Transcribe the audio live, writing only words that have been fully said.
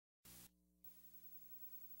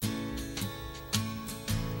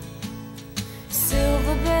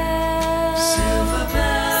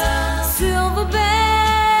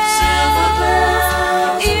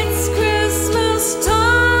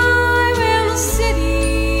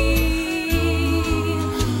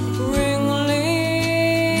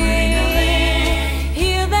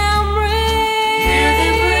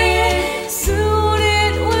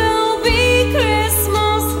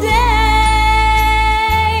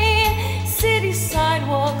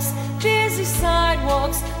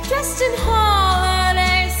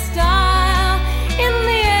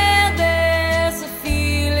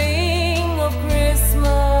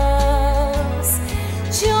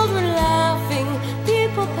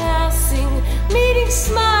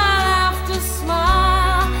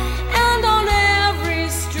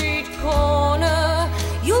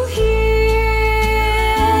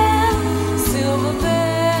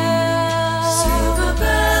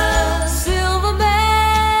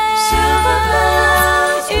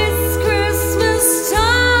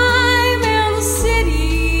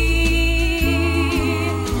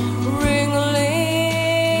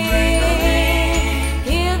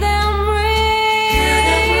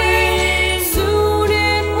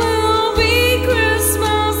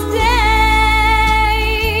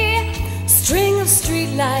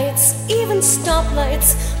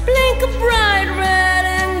like a bright red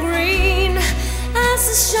and green, as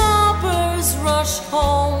the shoppers rush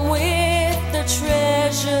home with their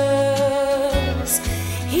treasures.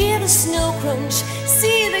 Hear the snow crunch,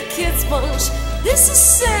 see the kids bunch. This is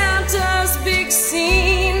Santa's big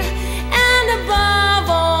scene, and above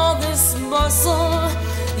all this bustle,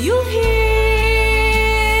 you'll hear